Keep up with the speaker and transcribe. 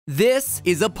This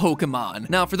is a Pokemon.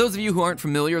 Now, for those of you who aren't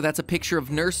familiar, that's a picture of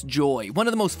Nurse Joy, one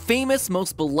of the most famous,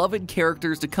 most beloved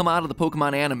characters to come out of the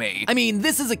Pokemon anime. I mean,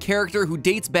 this is a character who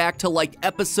dates back to like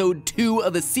episode 2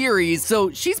 of the series,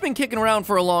 so she's been kicking around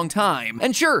for a long time.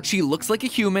 And sure, she looks like a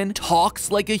human,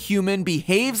 talks like a human,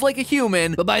 behaves like a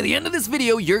human, but by the end of this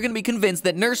video, you're gonna be convinced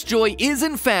that Nurse Joy is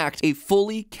in fact a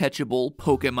fully catchable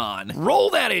Pokemon.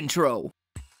 Roll that intro!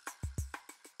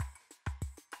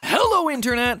 Hello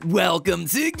Internet, welcome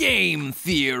to Game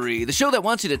Theory, the show that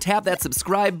wants you to tap that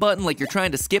subscribe button like you're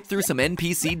trying to skip through some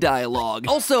NPC dialogue.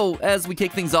 Also, as we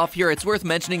kick things off here, it's worth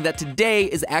mentioning that today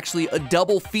is actually a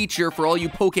double feature for all you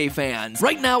Poke fans.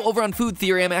 Right now, over on Food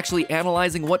Theory, I'm actually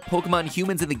analyzing what Pokemon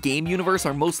humans in the game universe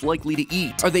are most likely to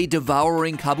eat. Are they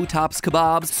devouring Kabutops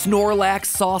kebabs, Snorlax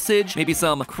sausage, maybe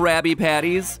some Krabby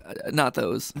Patties? Not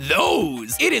those.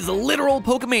 Those! It is literal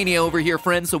Pokemania over here,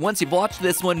 friends, so once you've watched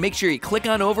this one, make sure you click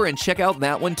on over and check out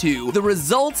that one too. The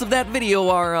results of that video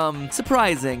are,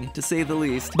 surprising, to say the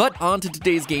least. But on to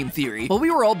today's Game Theory. While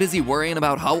we were all busy worrying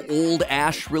about how old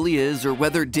Ash really is or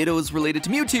whether Ditto's related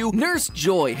to Mewtwo, Nurse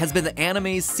Joy has been the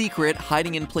anime's secret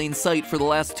hiding in plain sight for the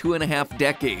last 2.5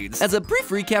 decades. As a brief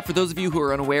recap for those of you who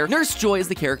are unaware, Nurse Joy is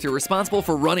the character responsible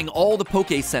for running all the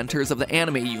Poke Centers of the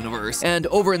anime universe. And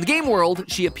over in the game world,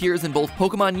 she appears in both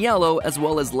Pokemon Yellow as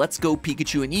well as Let's Go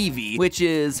Pikachu and Eevee, which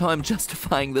is how I'm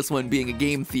justifying this one being a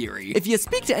game theory. If you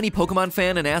speak to any Pokemon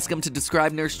fan and ask them to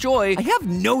describe Nurse Joy, I have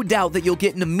no doubt that you'll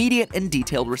get an immediate and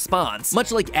detailed response.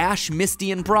 Much like Ash,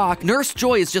 Misty, and Brock, Nurse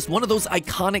Joy is just one of those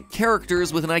iconic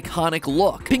characters with an iconic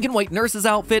look. Pink and white nurse's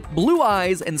outfit, blue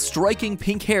eyes, and striking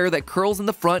pink hair that curls in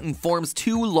the front and forms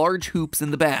 2 large hoops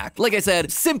in the back. Like I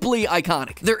said, simply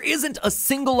iconic. There isn't a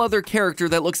single other character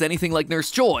that looks anything like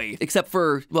Nurse Joy, except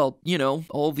for, well, you know,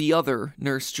 all the other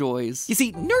Nurse Joys. You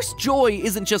see, Nurse Joy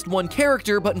isn't just one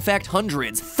character, but in fact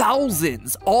hundreds,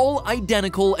 thousands, all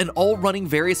identical and all running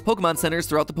various Pokemon centers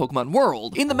throughout the Pokemon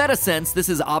world. In the meta sense, this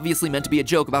is obviously meant to be a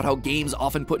joke about how games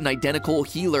often put an identical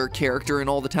healer character in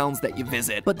all the towns that you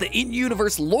visit. But the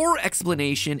in-universe lore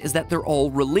explanation is that they're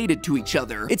all related to each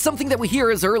other. It's something that we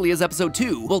hear as early as episode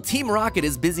 2. While Team Rocket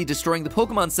is busy destroying the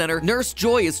Pokemon Center, Nurse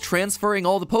Joy is transferring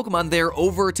all the Pokemon there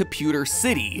over to Pewter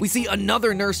City. We see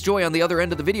another Nurse Joy on the other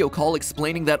end of the video call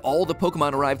explaining that all the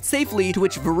Pokemon arrived safely, to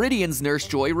which Viridian's Nurse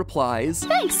Joy replies,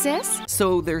 "Thanks, sis."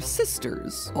 So they're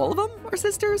sisters. All of them are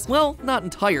sisters? Well, not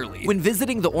entirely. When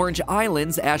visiting the Orange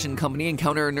Islands, Ash and company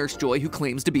encounter a Nurse Joy who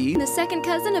claims to be the second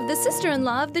cousin of the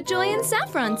sister-in-law of the Joy in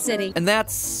Saffron City. And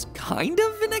that's kind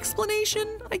of an explanation,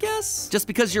 I guess? Just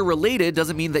because you're related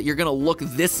doesn't mean that you're gonna look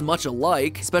this much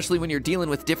alike, especially when you're dealing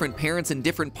with different parents in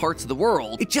different parts of the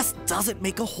world. It just doesn't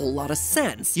make a whole lot of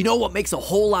sense. You know what makes a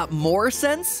whole lot more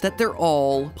sense? That they're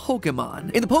all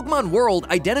Pokemon. In the Pokemon world,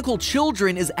 identical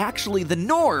children is actually the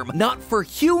norm, not for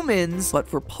humans, but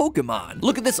for Pokemon.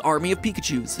 Look at this army of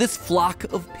Pikachus, this flock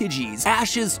of Pidgeys,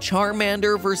 Ash's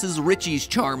Charmander versus Richie's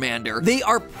Charmander. They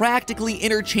are practically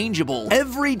interchangeable.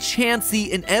 Every Chansey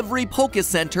in every Poke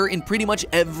Center in pretty much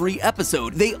every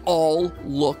episode, they all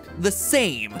look the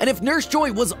same. And if Nurse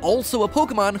Joy was also a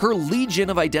Pokemon, her legion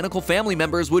of identical family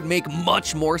members would make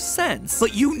much more sense.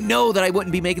 But you know that I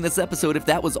wouldn't be making this episode if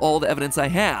that was all the evidence I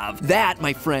have. That,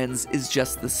 my friends, is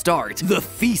just the start. The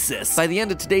thesis. By the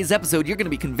end of today's episode, you're gonna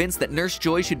be convinced that Nurse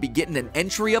Joy should be getting an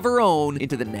entry of her own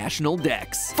into the national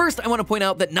dex. First, I want to point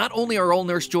out that not only are all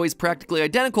Nurse Joys practically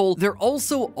identical, they're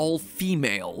also all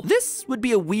female. This would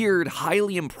be a weird,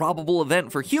 highly improbable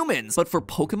event for humans, but for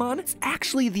Pokemon, it's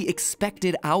actually the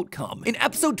expected outcome. In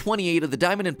episode 28 of the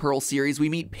Diamond and Pearl series, we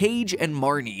meet Paige and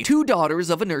Marnie, 2 daughters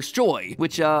of a Nurse Joy,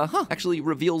 which, actually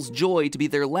reveals Joy to be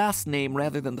their last name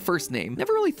rather than the first name.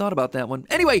 Never really thought about that one.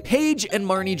 Anyway, Paige and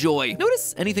Marnie Joy.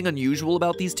 Notice anything unusual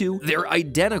about these two? They're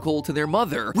identical to their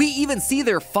mother. We even see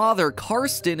their father,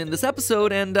 Karsten, in this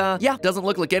episode, and yeah, doesn't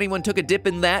look like anyone took a dip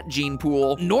in that gene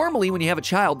pool. Normally, when you have a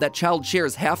child, that child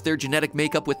shares half their genetic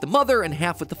makeup with the mother and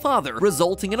half with the father,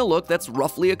 resulting in a look that's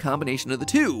roughly a combination of the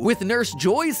two. With Nurse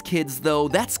Joy's kids, though,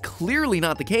 that's clearly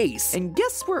not the case. And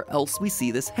guess where else we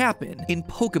see this happen? In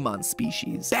Pokemon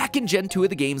species. Back in Gen 2 of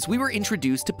the games, we were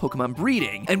introduced to Pokemon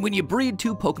breeding, and when you breed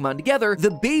 2 Pokemon together,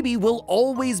 the baby will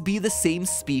always be the same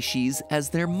species as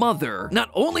their mother. Not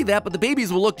only that, but the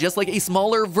babies will look just like a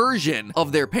smaller version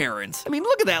of their parents. I mean,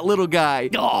 look at that little guy.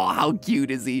 Oh, how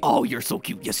cute is he? Oh, you're so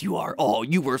cute. Yes, you are. Oh,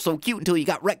 you were so cute until you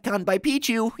got retconned by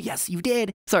Pichu. Yes, you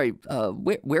did. Sorry,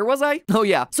 where was I? Oh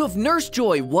yeah. So if Nurse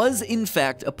Joy was in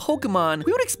fact a Pokemon,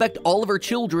 we would expect all of her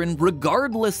children,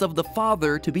 regardless of the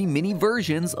father, to be mini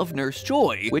versions of Nurse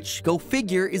Joy, which, go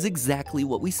figure, is exactly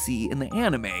what we see in the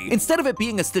anime. Instead of it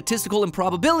being a statistical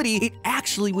improbability, it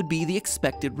actually would be the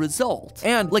expected result. adult.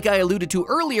 And like I alluded to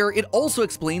earlier, it also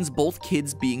explains both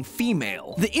kids being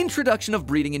female. The introduction of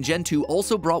breeding in Gen 2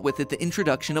 also brought with it the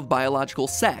introduction of biological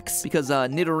sex, because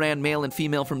Nidoran male and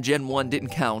female from Gen 1 didn't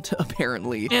count,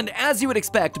 apparently. And as you would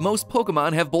expect, most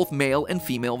Pokemon have both male and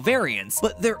female variants,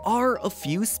 but there are a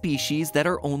few species that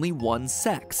are only one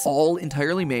sex, all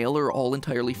entirely male or all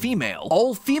entirely female.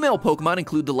 All female Pokemon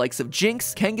include the likes of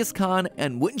Jinx, Kangaskhan,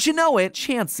 and wouldn't you know it,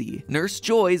 Chansey, Nurse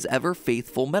Joy's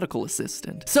ever-faithful medical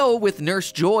assistant. So with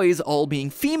Nurse Joy's all being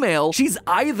female, she's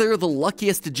either the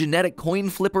luckiest genetic coin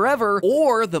flipper ever,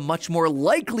 or the much more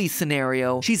likely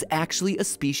scenario, she's actually a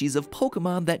species of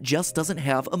Pokemon that just doesn't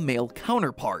have a male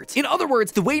counterpart. In other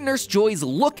words, the way Nurse Joy's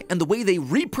look and the way they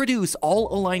reproduce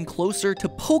all align closer to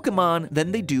Pokemon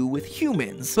than they do with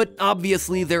humans. But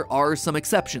obviously there are some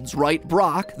exceptions, right?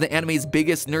 Brock, the anime's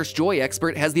biggest Nurse Joy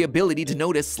expert, has the ability to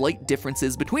notice slight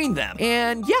differences between them.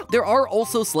 And yeah, there are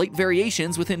also slight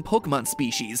variations within Pokemon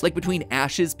species, like between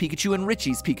Ash's Pikachu and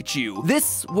Richie's Pikachu.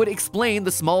 This would explain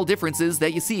the small differences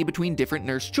that you see between different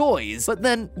Nurse Joys. But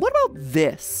then, what about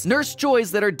this? Nurse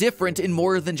Joys that are different in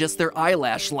more than just their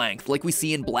eyelash length, like we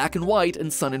see in Black and White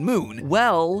and Sun and Moon.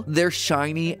 Well, they're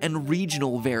shiny and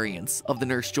regional variants of the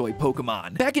Nurse Joy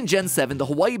Pokemon. Back in Gen 7, the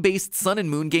Hawaii-based Sun and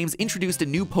Moon games introduced a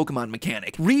new Pokemon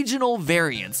mechanic, regional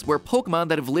variants, where Pokemon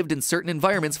that have lived in certain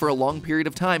environments for a long period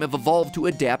of time have evolved to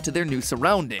adapt to their new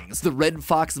surroundings. The Red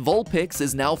Fox Vulpix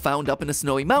is now found up in a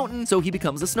snowy mountain, so he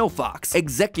becomes a snow fox.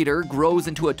 Executor grows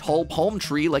into a tall palm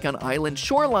tree like on island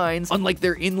shorelines, unlike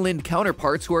their inland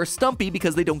counterparts who are stumpy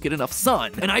because they don't get enough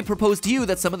sun. And I propose to you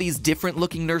that some of these different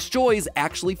looking Nurse Joys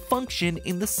actually function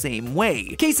in the same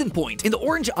way. Case in point, in the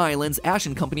Orange Islands, Ash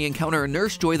and company encounter a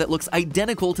Nurse Joy that looks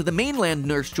identical to the mainland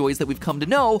Nurse Joys that we've come to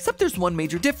know, except there's one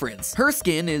major difference. Her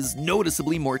skin is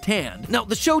noticeably more tanned. Now,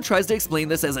 the show tries to explain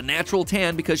this as a natural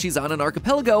tan because she's on an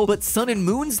archipelago, but Sun and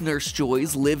Moon's Nurse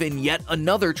Joys live in yet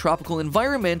another tropical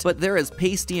environment, but they're as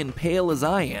pasty and pale as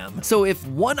I am. So if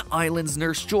one island's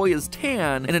Nurse Joy is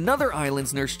tan and another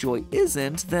island's Nurse Joy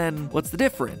isn't, then what's the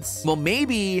difference? Well,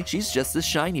 maybe she's just a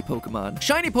shiny Pokemon.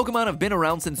 Shiny Pokemon have been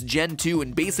around since Gen 2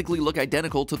 and basically look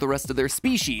identical to the rest of their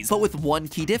species, but with one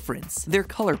key difference: their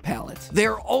color palette.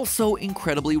 They're also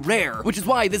incredibly rare, which is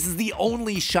why this is the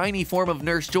only shiny form of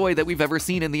Nurse Joy that we've ever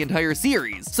seen in the entire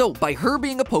series. So by her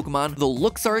being a Pokemon, the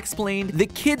looks are explained, the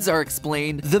kids are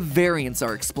explained, the variants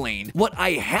are explained. What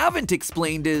I haven't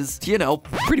explained is, you know,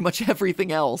 pretty much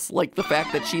everything else, like the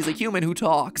fact that she's a human who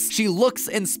talks. She looks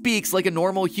and speaks like a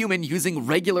normal human using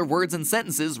regular words and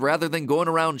sentences rather than going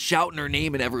around shouting her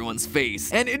name in everyone's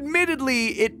face. And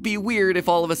admittedly, it'd be weird if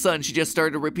all of a sudden she just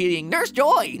started repeating Nurse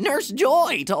Joy, Nurse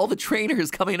Joy to all the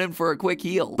trainers coming in for a quick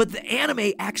heal. But the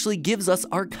anime actually gives us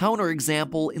our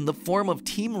counterexample in the form of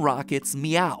Team Rocket's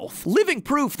Meowth, living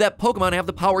proof that Pokemon have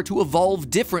the power to evolve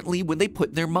differently when they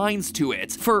put their minds to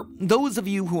it. For those of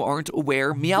you who aren't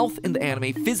aware, Meowth in the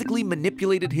anime physically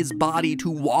manipulated his body to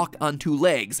walk on two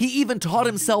legs. He even taught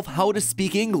himself how to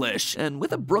speak English, and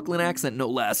with a Brooklyn accent no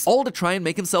less, all to try and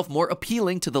make himself more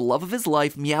appealing to the love of his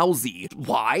life, Meowsy.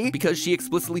 Why? Because she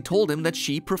explicitly told him that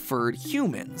she preferred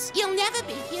humans. You'll never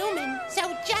be human,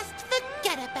 so just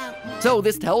forget about me. So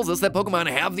this tells us that Pokemon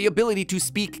have the ability to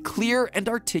speak clear and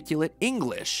articulate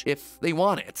English, if they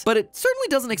want it. But it certainly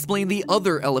doesn't explain the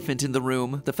other elephant in the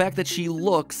room, the fact that she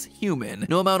looks human.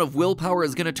 No amount of willpower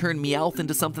is gonna turn Meowth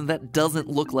into something that doesn't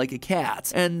look like a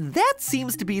cat. And that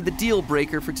seems to be the deal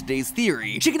breaker for today's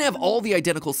theory. She can have all the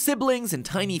identical siblings and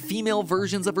tiny female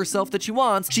versions of herself that she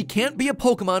wants. She can't be a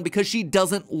Pokemon because she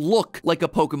doesn't look like a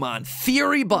Pokemon.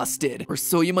 Theory busted, or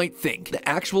so you might think. The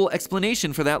actual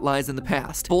explanation for that lies in the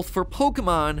past, both for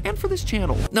Pokemon and for this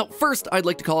channel. Now, first, I'd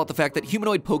like to call out the fact that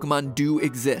humanoid Pokemon do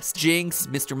exist. Jinx,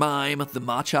 Mr. Mime, the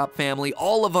Machop family,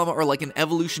 all of them are like an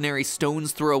evolutionary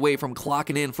stone's throw away from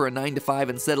clocking in for a 9 to 5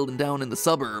 and settling down in the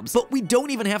suburbs. But we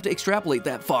don't even have to extrapolate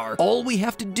that far. All we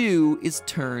have to do is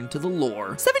turn to the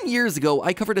lore. 7 years ago,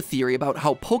 I covered a theory about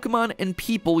how Pokemon and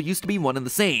people used to be one and the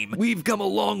same. We've come a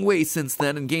long way since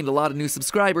then and gained a lot of new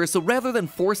subscribers, so rather than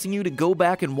forcing you to go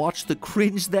back and watch the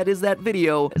cringe that is that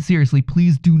video, seriously,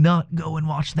 please do not go and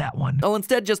watch that one. I'll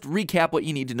instead just recap what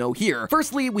you need to know here.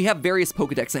 Firstly, we have various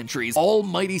Pokedex entries,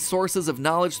 almighty sources of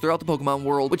knowledge throughout the Pokemon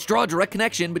world, which draw a direct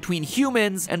connection between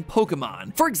humans and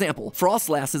Pokemon. For example,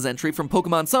 Frostlass's entry from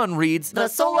Pokemon Sun reads, "The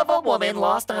soul of a woman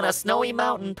lost on a snowy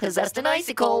mountain possessed an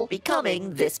icicle,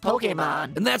 becoming this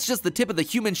Pokemon." And that's just the tip of the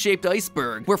human-shaped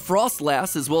iceberg. Where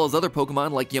Frostlass, as well as other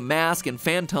Pokemon like Yamask and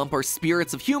Phantump, are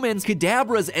spirits of humans,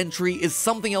 Kadabra's entry is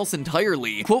something else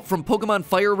entirely. Quote from Pokemon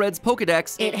Fire Red's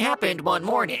Pokedex, "It happened one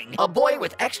morning. A boy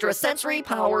with extrasensory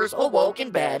powers awoke in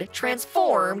bed,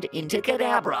 transformed into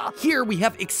Kadabra. Here we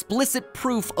have explicit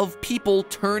proof of people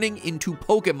turning into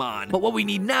Pokemon. But what we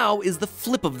need now is the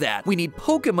flip of that. We need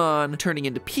Pokemon turning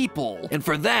into people. And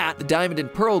for that, the Diamond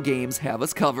and Pearl games have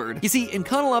us covered. You see, in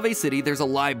Kanalave City, there's a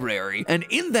library. And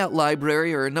in that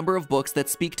library are a number of books that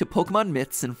speak to Pokemon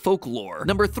myths and folklore.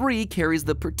 Number 3 carries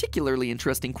the particularly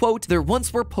interesting quote, "There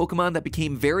once were Pokemon that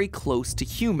became very close to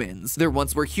humans. There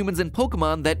once were humans and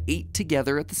Pokemon that ate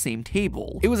together at the same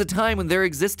table. It was a time when there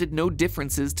existed no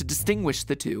differences to distinguish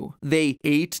the two." They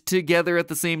ate together at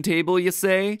the same table, you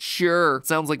say? Sure,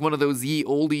 sounds like one of those ye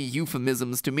olde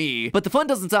euphemisms to me. But the fun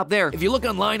doesn't stop there. If you look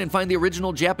online and find the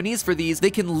original Japanese for these, they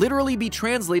can literally be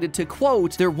translated to,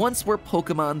 quote, "There once were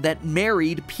Pokemon that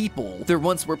married people. There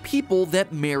once were people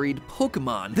that married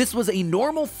Pokemon. This was a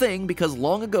normal thing because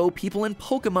long ago people and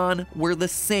Pokemon were the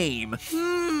same."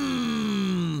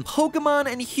 Pokemon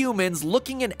and humans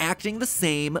looking and acting the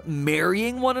same,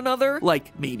 marrying one another?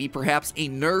 Like maybe perhaps a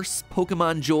nurse,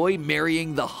 Pokemon Joy,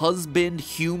 marrying the husband,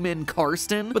 human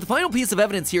Karsten? But the final piece of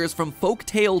evidence here is from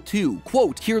Folktale 2.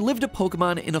 Quote, "Here lived a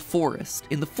Pokemon in a forest.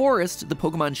 In the forest, the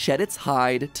Pokemon shed its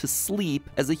hide to sleep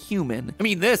as a human." I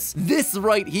mean, this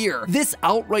right here, this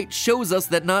outright shows us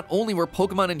that not only were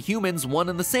Pokemon and humans one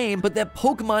and the same, but that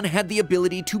Pokemon had the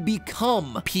ability to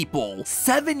become people.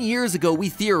 7 years ago, we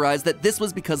theorized that this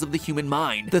was because of the human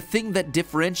mind, the thing that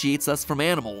differentiates us from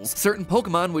animals. Certain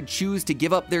Pokemon would choose to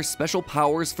give up their special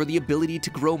powers for the ability to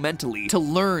grow mentally, to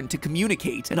learn, to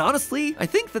communicate. And honestly, I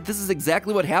think that this is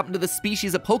exactly what happened to the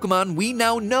species of Pokemon we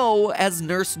now know as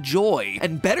Nurse Joy.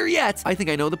 And better yet, I think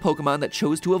I know the Pokemon that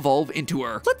chose to evolve into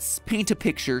her. Let's paint a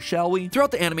picture, shall we?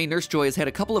 Throughout the anime, Nurse Joy has had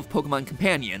a couple of Pokemon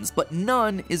companions, but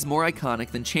none is more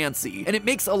iconic than Chansey. And it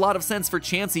makes a lot of sense for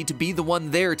Chansey to be the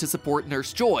one there to support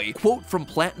Nurse Joy. Quote from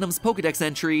Platinum's Pokedex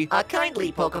entry, "A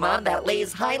kindly Pokemon that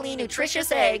lays highly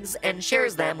nutritious eggs and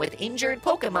shares them with injured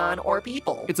Pokemon or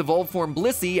people. Its evolved form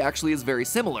Blissey actually is very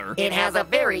similar. It has a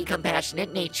very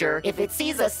compassionate nature. If it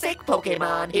sees a sick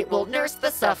Pokemon, it will nurse the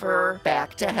sufferer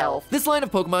back to health." This line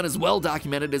of Pokemon is well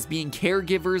documented as being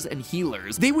caregivers and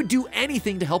healers. They would do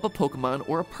anything to help a Pokemon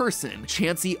or a person.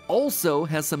 Chansey also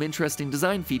has some interesting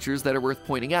design features that are worth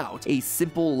pointing out. A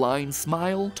simple line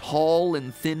smile, tall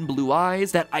and thin blue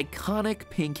eyes, that iconic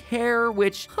pink hair,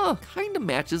 which, kinda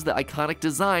matches the iconic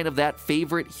design of that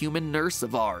favorite human nurse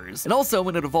of ours. And also,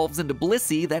 when it evolves into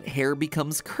Blissey, that hair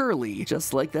becomes curly,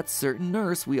 just like that certain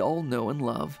nurse we all know and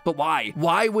love. But why?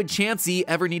 Why would Chansey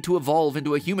ever need to evolve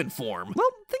into a human form? Well,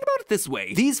 think about it this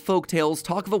way. These folktales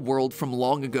talk of a world from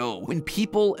long ago, when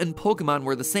people and Pokemon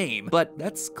were the same, but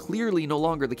that's clearly no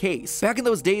longer the case. Back in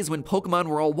those days when Pokemon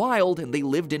were all wild and they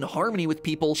lived in harmony with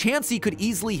people, Chansey could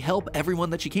easily help everyone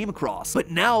that she came across. But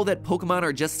now that Pokemon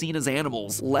are just seen as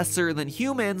animals, lesser than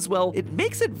humans, well, it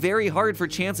makes it very hard for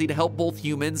Chansey to help both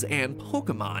humans and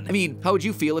Pokemon. I mean, how would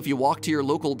you feel if you walked to your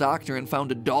local doctor and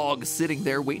found a dog sitting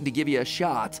there waiting to give you a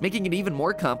shot? Making it even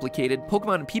more complicated,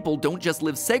 Pokemon and people don't just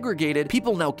live segregated,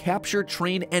 people now capture,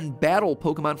 train, and battle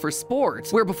Pokemon for sport.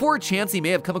 Where before Chansey may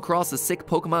have come across a sick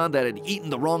Pokemon that had eaten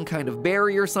the wrong kind of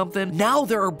berry or something, now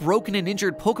there are broken and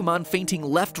injured Pokemon fainting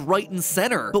left, right, and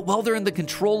center. But while they're in the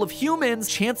control of humans,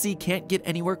 Chansey can't get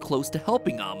anywhere close to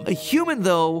helping them. A human,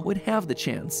 though, would have the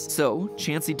chance. So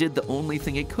Chansey did the only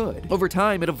thing it could. Over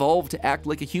time, it evolved to act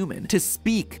like a human, to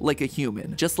speak like a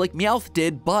human, just like Meowth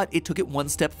did, but it took it one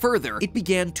step further. It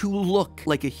began to look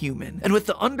like a human. And with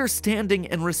the understanding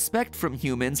and respect from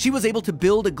humans, she was able to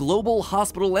build a global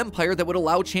hospital empire that would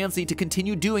allow Chansey to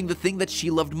continue doing the thing that she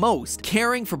loved most,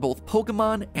 caring for both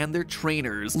Pokemon and their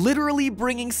trainers, literally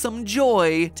bringing some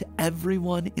joy to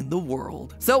everyone in the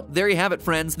world. So there you have it,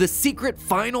 friends, the secret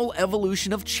final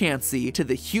evolution of Chansey to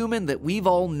the human that we've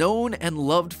all known and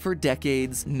loved for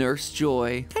decades, Nurse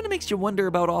Joy. Kinda makes you wonder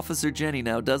about Officer Jenny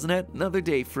now, doesn't it? Another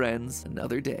day, friends,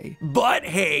 another day. But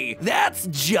hey, that's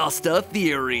just a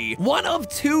theory. One of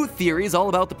 2 theories all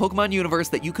about the Pokemon universe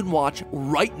that you can watch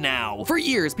right now. For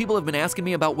years, people have been asking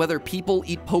me about whether people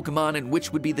eat Pokemon and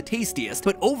which would be the tastiest,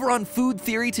 but over on Food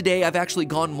Theory today, I've actually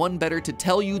gone one better to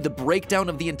tell you the breakdown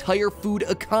of the entire food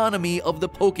economy of the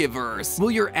Pokeverse.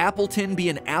 Will your Appleton be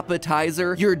an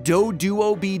appetizer? Your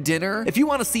Doduo be dinner? If you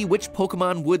want to see which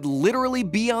Pokemon would literally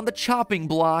be on the chopping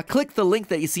block, click the link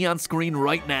that you see on screen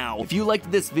right now. If you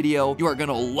liked this video, you are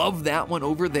gonna love that one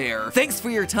over there. Thanks for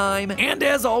your time, and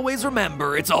as always,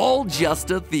 remember, it's all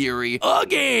just a theory. A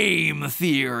game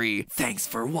theory. Thanks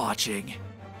for watching.